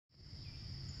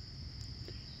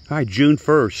All right, June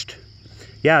 1st.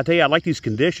 Yeah, I tell you, I like these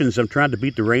conditions. I'm trying to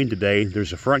beat the rain today.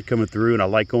 There's a front coming through, and I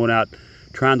like going out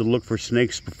trying to look for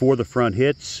snakes before the front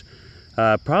hits.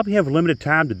 Probably have limited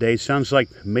time today. Sounds like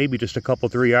maybe just a couple,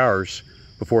 3 hours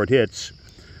before it hits.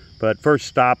 But first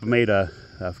stop, I made a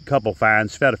couple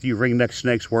finds. Found a few ringneck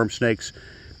snakes, worm snakes,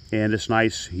 and this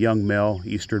nice young male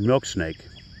eastern milk snake.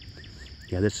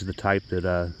 Yeah, this is the type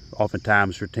that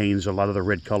oftentimes retains a lot of the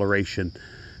red coloration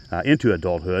into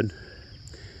adulthood.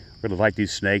 Really like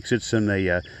these snakes. It's in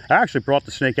a, I actually brought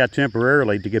the snake out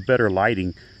temporarily to get better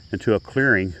lighting into a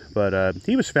clearing, but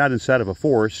he was found inside of a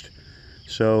forest.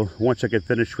 So once I get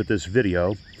finished with this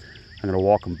video, I'm gonna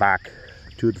walk him back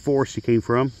to the forest he came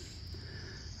from.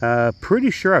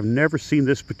 Pretty sure I've never seen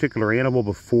this particular animal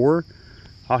before.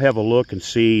 I'll have a look and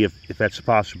see if that's a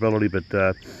possibility,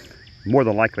 but more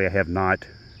than likely I have not.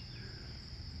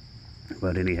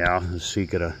 But anyhow, let's see,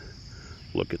 get a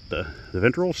look at the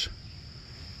ventrals.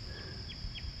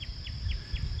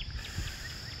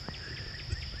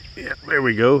 Yeah, there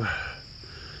we go.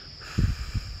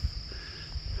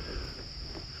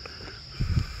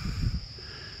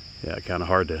 Yeah, kind of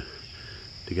hard to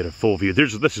get a full view.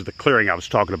 This is the clearing I was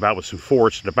talking about with some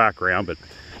forest in the background, but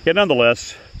yeah,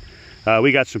 nonetheless,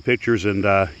 we got some pictures, and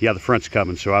yeah, the front's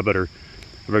coming, so I better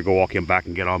go walk him back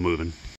and get on moving.